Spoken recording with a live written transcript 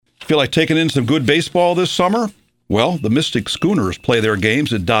Feel like taking in some good baseball this summer? Well, the Mystic Schooners play their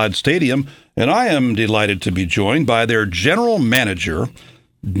games at Dodge Stadium, and I am delighted to be joined by their general manager,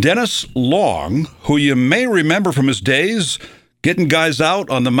 Dennis Long, who you may remember from his days getting guys out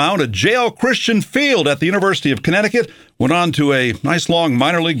on the mound at J.L. Christian Field at the University of Connecticut, went on to a nice long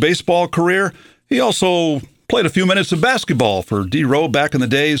minor league baseball career. He also played a few minutes of basketball for D. Rowe back in the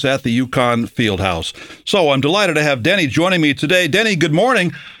days at the Yukon Fieldhouse. So I'm delighted to have Denny joining me today. Denny, good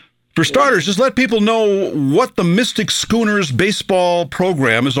morning. For starters, just let people know what the Mystic Schooners baseball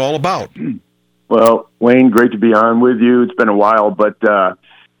program is all about. Well, Wayne, great to be on with you. It's been a while, but the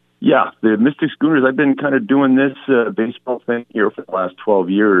Mystic Schooners, I've been kind of doing this baseball thing here for the last 12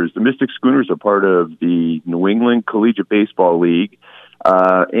 years. The Mystic Schooners are part of the New England Collegiate Baseball League.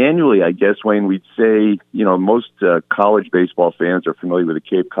 Annually, I guess, Wayne, we'd say, most college baseball fans are familiar with the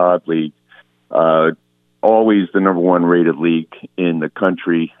Cape Cod League. Always the number one rated league in the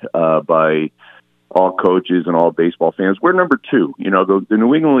country by all coaches and all baseball fans. We're number two. The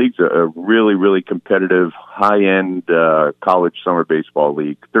New England League's a really, really competitive, high-end college summer baseball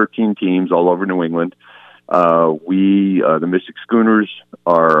league. 13 teams all over New England. The Mystic Schooners,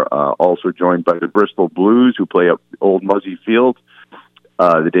 are also joined by the Bristol Blues, who play at Old Muzzy Field,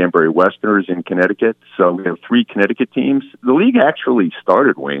 the Danbury Westerners in Connecticut. So we have 3 Connecticut teams. The league actually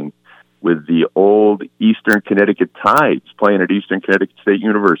started, Wayne, with the old Eastern Connecticut Tides playing at Eastern Connecticut State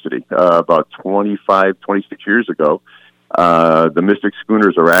University about 26 years ago. The Mystic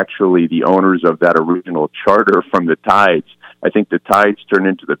Schooners are actually the owners of that original charter from the Tides. I think the Tides turned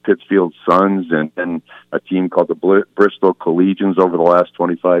into the Pittsfield Suns and then a team called the Bristol Collegians over the last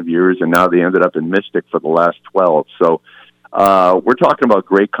 25 years, and now they ended up in Mystic for the last 12. So we're talking about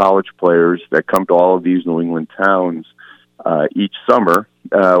great college players that come to all of these New England towns each summer.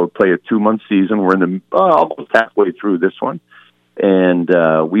 We play a 2-month season. We're in the almost halfway through this one. And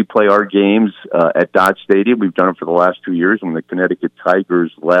we play our games at Dodge Stadium. We've done it for the last 2 years when the Connecticut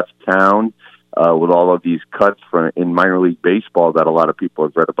Tigers left town with all of these cuts in minor league baseball that a lot of people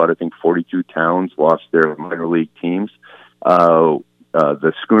have read about. I think 42 towns lost their minor league teams.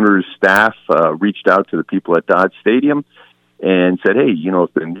 The Schooners staff reached out to the people at Dodge Stadium and said, hey,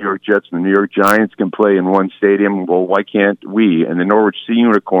 if the New York Jets and the New York Giants can play in one stadium, well, why can't we? And the Norwich Sea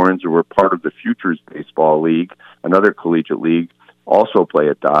Unicorns, who were part of the Futures Baseball League, another collegiate league, also play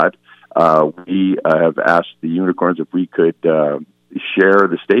at Dodd. We have asked the Unicorns if we could share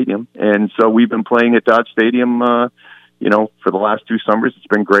the stadium. And so we've been playing at Dodd Stadium, for the last 2 summers. It's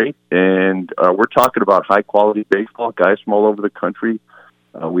been great. And we're talking about high-quality baseball, guys from all over the country.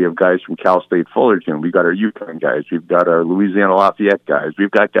 We have guys from Cal State Fullerton. We've got our Yukon guys. We've got our Louisiana Lafayette guys. We've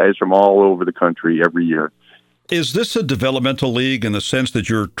got guys from all over the country every year. Is this a developmental league in the sense that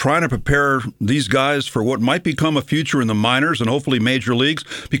you're trying to prepare these guys for what might become a future in the minors and hopefully major leagues?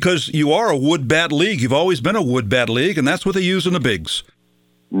 Because you are a wood-bat league. You've always been a wood-bat league, and that's what they use in the bigs.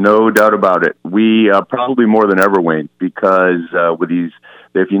 No doubt about it. We probably more than ever, Wayne, because with these,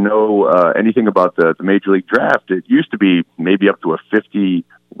 if you know anything about the Major League Draft, it used to be maybe up to 50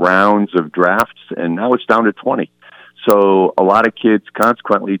 rounds of drafts, and now it's down to 20. So a lot of kids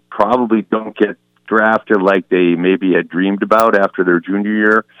consequently probably don't get drafted like they maybe had dreamed about after their junior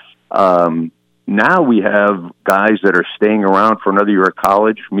year. Now we have guys that are staying around for another year of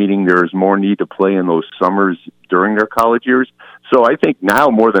college, meaning there's more need to play in those summers during their college years. So I think now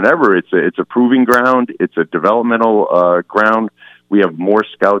more than ever, it's a proving ground. It's a developmental ground. We have more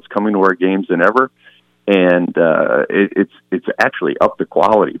scouts coming to our games than ever, and it's actually up the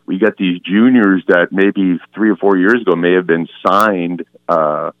quality. We got these juniors that maybe 3 or 4 years ago may have been signed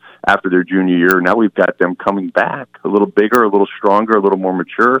after their junior year. Now we've got them coming back a little bigger, a little stronger, a little more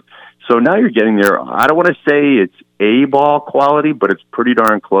mature. So now you're getting there. I don't want to say it's A-ball quality, but it's pretty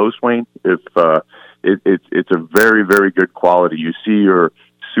darn close, Wayne. It's a very, very good quality. You see your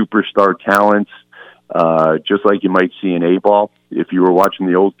superstar talents just like you might see in A-ball. If you were watching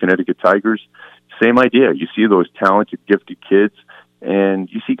the old Connecticut Tigers, same idea. You see those talented, gifted kids, and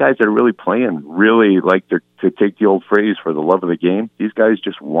you see guys that are really playing, really like to take the old phrase, for the love of the game. These guys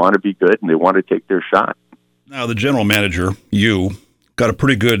just want to be good, and they want to take their shot. Now, the general manager, you, got a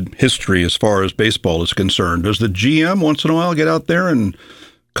pretty good history as far as baseball is concerned. Does the GM once in a while get out there and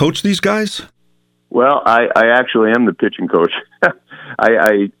coach these guys? Well, I actually am the pitching coach.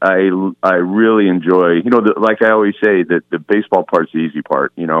 I really enjoy, like I always say, that the baseball part's the easy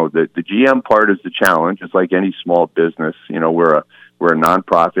part. The GM part is the challenge. It's like any small business. We're a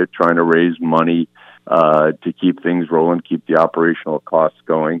nonprofit trying to raise money to keep things rolling, keep the operational costs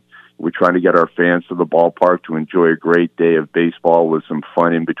going. We're trying to get our fans to the ballpark to enjoy a great day of baseball with some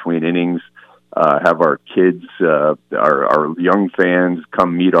fun in between innings. have our kids, our young fans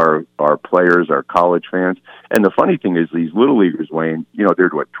come meet our players, our college fans. And the funny thing is these little leaguers, Wayne, they're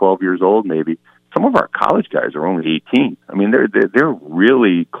 12 years old maybe. Some of our college guys are only 18. I mean, they're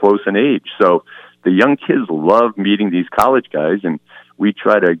really close in age. So the young kids love meeting these college guys, and we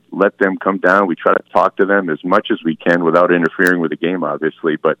try to let them come down. We try to talk to them as much as we can without interfering with the game,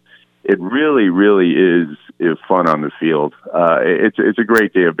 obviously. But it really, really is fun on the field. It's a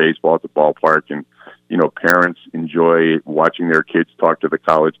great day of baseball at the ballpark, and parents enjoy watching their kids talk to the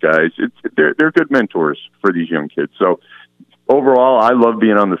college guys. They're good mentors for these young kids. So overall, I love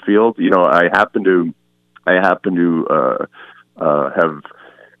being on the field. I happen to have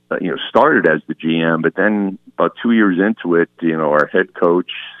started as the GM, but then about 2 years into it, our head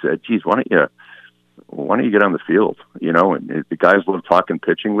coach said, "Geez, why don't you get on the field?" And the guys love talking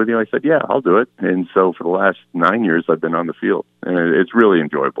pitching with you. I said, "Yeah, I'll do it." And so for the last 9 years, I've been on the field, and it's really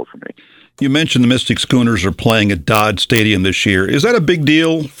enjoyable for me. You mentioned the Mystic Schooners are playing at Dodge Stadium this year. Is that a big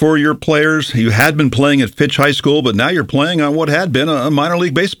deal for your players? You had been playing at Fitch High School, but now you're playing on what had been a minor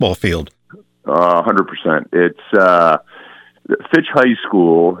league baseball field. 100%. It's Fitch High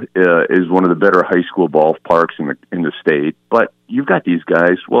School is one of the better high school ballparks in the state. But you've got these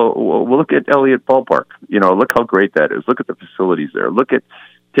guys. Well, look at Elliott Ballpark. Look how great that is. Look at the facilities there.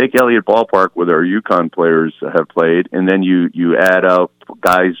 Take Elliott Ballpark, where our UConn players have played, and then you add up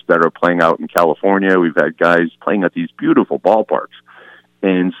guys that are playing out in California. We've had guys playing at these beautiful ballparks.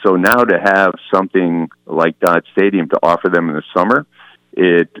 And so now to have something like Dodge Stadium to offer them in the summer,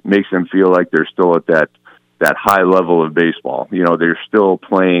 it makes them feel like they're still at that high level of baseball. They're still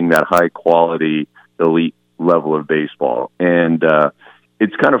playing that high quality elite level of baseball. And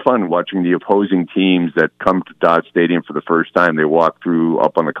it's kind of fun watching the opposing teams that come to Dodge Stadium for the first time. They walk through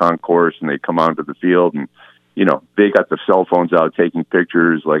up on the concourse and they come onto the field, and they got the cell phones out taking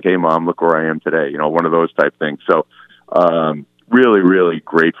pictures like, "Hey Mom, look where I am today." One of those type things. So really, really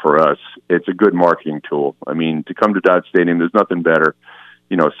great for us. It's a good marketing tool. I mean, to come to Dodge Stadium, there's nothing better.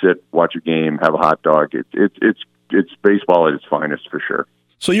 Sit, watch a game, have a hot dog. It's baseball at its finest for sure.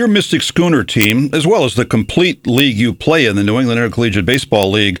 So your Mystic Schooner team, as well as the complete league you play in, the New England Intercollegiate Baseball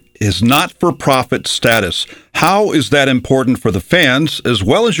League, is not-for-profit status. How is that important for the fans as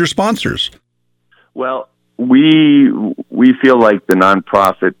well as your sponsors? Well, we feel like the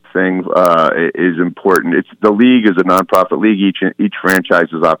nonprofit thing is important. The league is a nonprofit league. Each franchise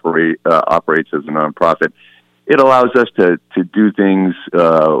operates as a nonprofit. It allows us to do things,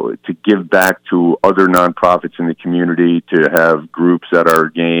 to give back to other nonprofits in the community, to have groups at our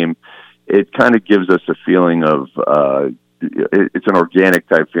game. It kind of gives us a feeling of, it's an organic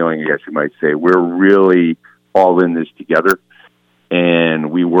type feeling, I guess you might say. We're really all in this together,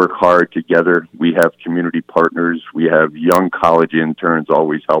 and we work hard together. We have community partners. We have young college interns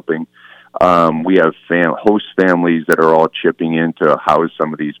always helping. We have host families that are all chipping in to house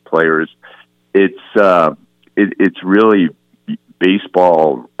some of these players. It's really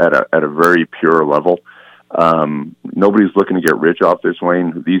baseball at a very pure level. Nobody's looking to get rich off this,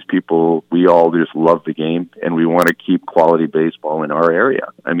 Wayne. These people, we all just love the game, and we want to keep quality baseball in our area.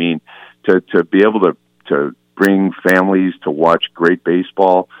 I mean, to be able to bring families to watch great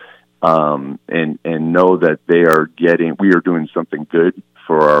baseball, and know that we are doing something good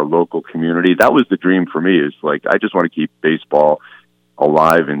for our local community. That was the dream for me, is like, I just want to keep baseball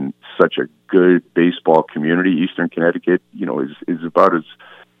alive in such a good baseball community. Eastern Connecticut, is about as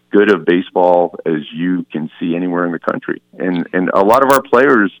good of baseball as you can see anywhere in the country. And a lot of our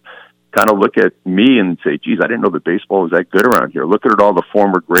players kind of look at me and say, "Geez, I didn't know that baseball was that good around here. Look at all the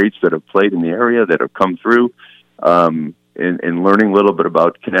former greats that have played in the area, that have come through." And learning a little bit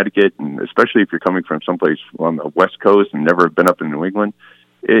about Connecticut, and especially if you're coming from someplace on the West Coast and never been up in New England,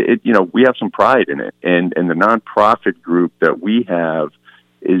 we have some pride in it. And the nonprofit group that we have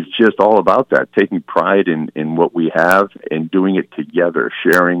is just all about that, taking pride in what we have and doing it together,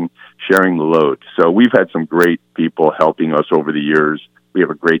 sharing the load. So we've had some great people helping us over the years. We have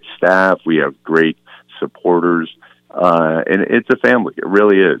a great staff. We have great supporters. And it's a family. It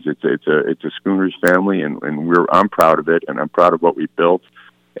really is. It's a Schooners family, and I'm proud of it, and I'm proud of what we built.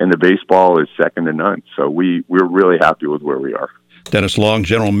 And the baseball is second to none. So we're really happy with where we are. Dennis Long,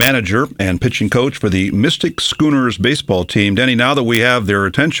 general manager and pitching coach for the Mystic Schooners baseball team. Denny, now that we have their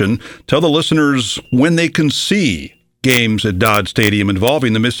attention, tell the listeners when they can see games at Dodge Stadium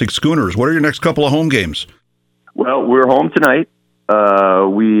involving the Mystic Schooners. What are your next couple of home games? Well, we're home tonight.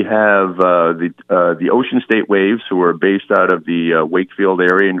 We have the Ocean State Waves, who are based out of the Wakefield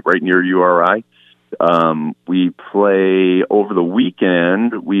area and right near URI. We play over the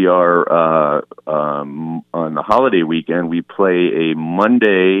weekend. We are on the holiday weekend. We play a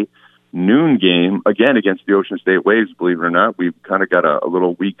Monday noon game, again, against the Ocean State Waves, believe it or not. We've kind of got a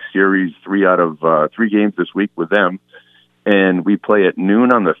little week series, 3 out of 3 games this week with them. And we play at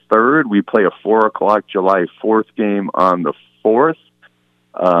noon on the 3rd. We play a 4 o'clock July 4th game on the 4th.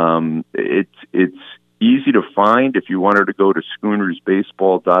 It's easy to find if you wanted to go to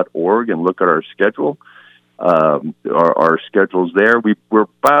schoonersbaseball.org and look at our schedule. Our schedule's there. We're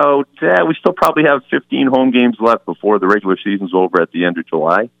about, we still probably have 15 home games left before the regular season's over at the end of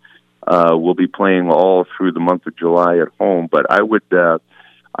July. We'll be playing all through the month of July at home, but I would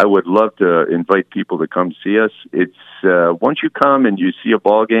love to invite people to come see us. It's once you come and you see a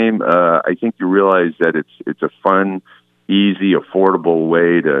ball game, I think you realize that it's a fun, easy, affordable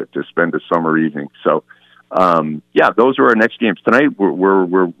way to spend a summer evening. So, those are our next games tonight.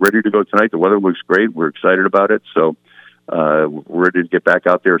 We're ready to go tonight. The weather looks great. We're excited about it. So, we're ready to get back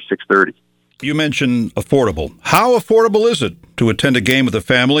out there at 6:30. You mentioned affordable. How affordable is it to attend a game with a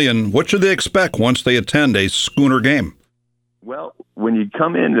family, and what should they expect once they attend a Schooner game? Well, when you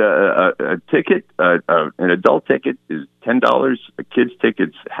come in, a ticket, an adult ticket is $10. A kid's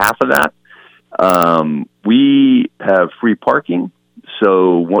ticket's half of that. We have free parking,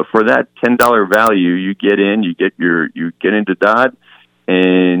 so for that $10 value, you get into Dodd,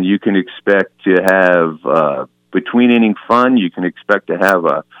 and you can expect to have between inning fun. You can expect to have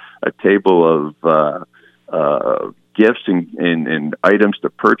a table of gifts and items to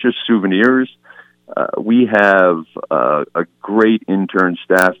purchase, souvenirs. We have a great intern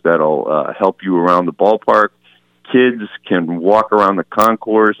staff that'll help you around the ballpark. Kids can walk around the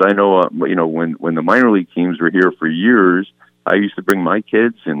concourse. I know, when the minor league teams were here for years, I used to bring my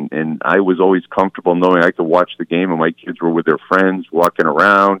kids, and I was always comfortable knowing I could watch the game, and my kids were with their friends walking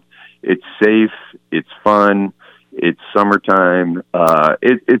around. It's safe. It's fun. It's summertime.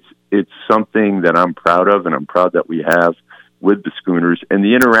 It's something that I'm proud of, and I'm proud that we have with the Schooners. And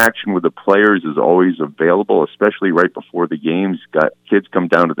the interaction with the players is always available, especially right before the games. Got kids come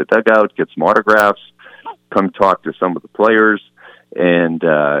down to the dugout, get some autographs, come talk to some of the players, and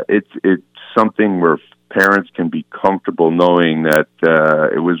it's something where parents can be comfortable knowing that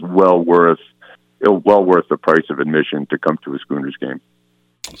it was well worth the price of admission to come to a Schooners game.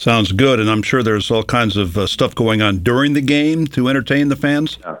 Sounds good, and I'm sure there's all kinds of stuff going on during the game to entertain the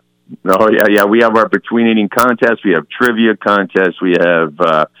fans. Yeah. We have our between inning contests. We have trivia contests. We have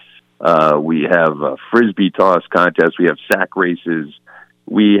frisbee toss contests. We have sack races.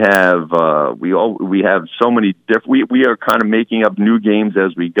 We have so many different. We are kind of making up new games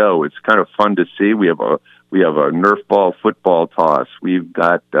as we go. It's kind of fun to see. We have a Nerf ball football toss. We've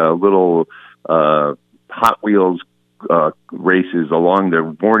got little Hot Wheels races along the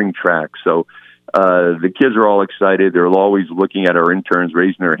warning track. So the kids are all excited. They're always looking at our interns,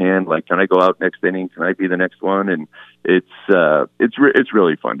 raising their hand, like, "Can I go out next inning? Can I be the next one?" And it's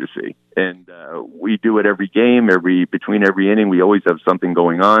really fun to see. And we do it every game, between every inning. We always have something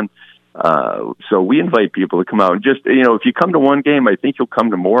going on. So we invite people to come out and just, if you come to one game, I think you'll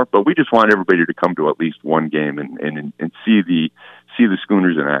come to more. But we just want everybody to come to at least one game and see the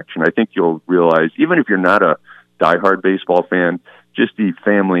Schooners in action. I think you'll realize, even if you're not a diehard baseball fan, just the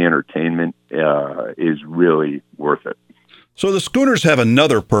family entertainment is really worth it. So the Schooners have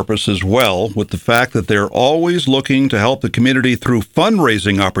another purpose as well, with the fact that they're always looking to help the community through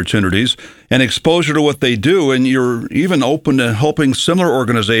fundraising opportunities and exposure to what they do, and you're even open to helping similar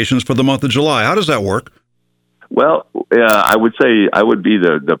organizations for the month of July. How does that work? Well, I would say I would be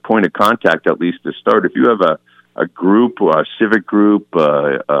the point of contact, at least to start. If you have a group, a civic group,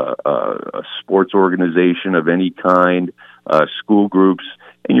 a sports organization of any kind, school groups,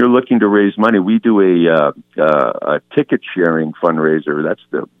 and you're looking to raise money, we do a ticket sharing fundraiser. That's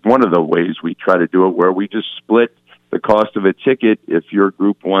one of the ways we try to do it, where we just split the cost of a ticket. If your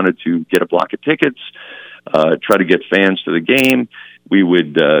group wanted to get a block of tickets, try to get fans to the game, we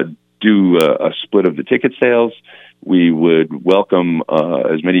would do a split of the ticket sales. We would welcome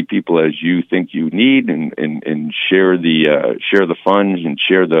as many people as you think you need, and share the funds and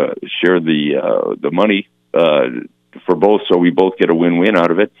share the money for both, so we both get a win-win out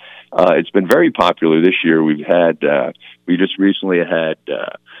of it. It's been very popular this year. We just recently had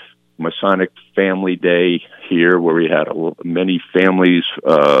Masonic Family Day here, where we had many families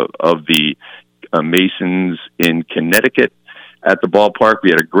of the Masons in Connecticut at the ballpark. We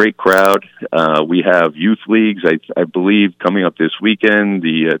had a great crowd. We have youth leagues, I believe, coming up this weekend.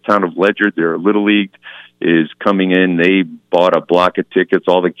 The town of Ledyard, their Little League, is coming in. They bought a block of tickets.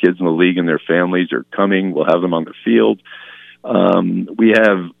 All the kids in the league and their families are coming. We'll have them on the field. We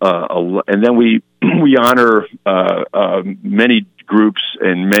have, and then we honor many groups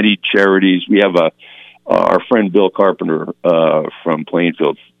and many charities. We have our friend Bill Carpenter from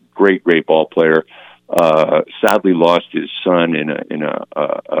Plainfield great ball player. Sadly lost his son in a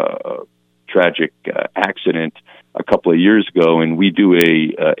tragic accident a couple of years ago, and we do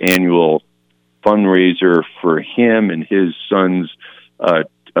a annual fundraiser for him and his son's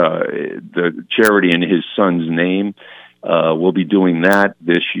the charity in his son's name. We'll be doing that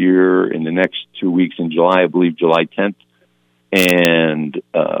this year in the next 2 weeks in July, I believe July 10th. And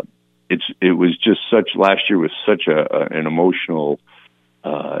it was just last year was such an emotional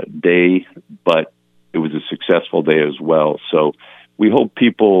day, but it was a successful day as well. So we hope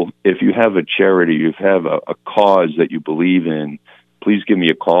people, if you have a charity, you have a cause that you believe in, please give me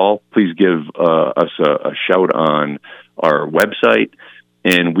a call. Please give us a shout on our website,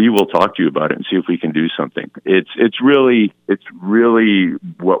 and we will talk to you about it and see if we can do something. It's really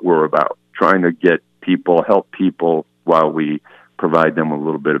what we're about, trying to help people while we provide them a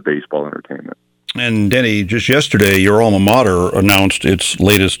little bit of baseball entertainment. And Denny, just yesterday, your alma mater announced its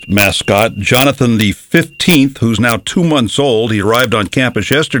latest mascot, Jonathan the 15th, who's now 2 months old. He arrived on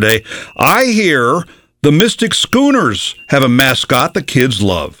campus yesterday. I hear the Mystic Schooners have a mascot the kids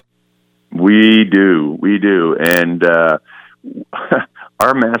love. We do. And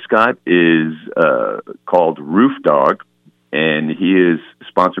our mascot is called Roof Dog, and he is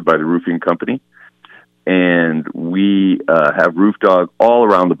sponsored by the roofing company. And we have Roof Dog all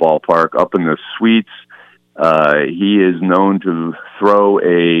around the ballpark, up in the suites. He is known to throw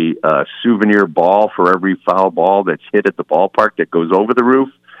a souvenir ball for every foul ball that's hit at the ballpark that goes over the roof.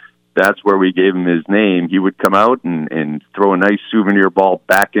 That's where we gave him his name. He would come out and throw a nice souvenir ball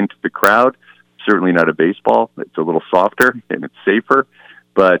back into the crowd. Certainly not a baseball. It's a little softer and it's safer.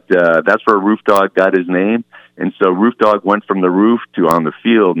 But that's where Roof Dog got his name. And so Roof Dog went from the roof to on the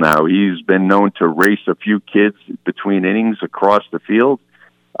field now. He's been known to race a few kids between innings across the field.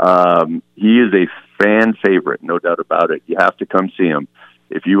 He is a fan favorite, no doubt about it. You have to come see him.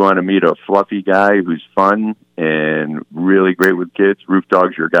 If you want to meet a fluffy guy who's fun and really great with kids, Roof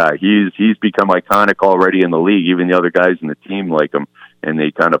Dog's your guy. He's become iconic already in the league. Even the other guys in the team like him, and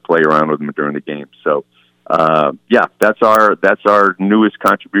they kind of play around with him during the game. So, that's our newest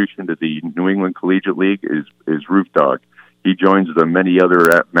contribution to the New England Collegiate League is Roof Dog. He joins the many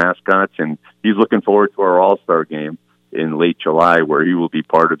other mascots, and he's looking forward to our All-Star game in late July, where he will be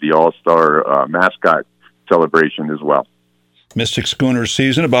part of the All-Star mascot celebration as well. Mystic Schooners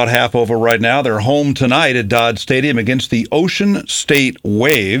season about half over right now. They're home tonight at Dodge Stadium against the Ocean State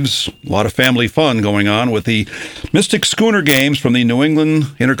Waves. A lot of family fun going on with the Mystic Schooner games from the New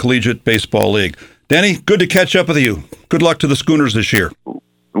England Intercollegiate Baseball League. Danny, good to catch up with you. Good luck to the Schooners this year.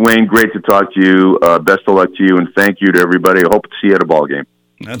 Wayne, great to talk to you. Best of luck to you, and thank you to everybody. I hope to see you at a ball game.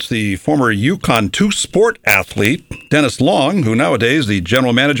 That's the former Yukon 2 sport athlete, Dennis Long, who nowadays is the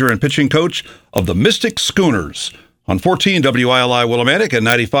general manager and pitching coach of the Mystic Schooners on 14 WILI Willimantic and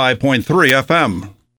 95.3 FM.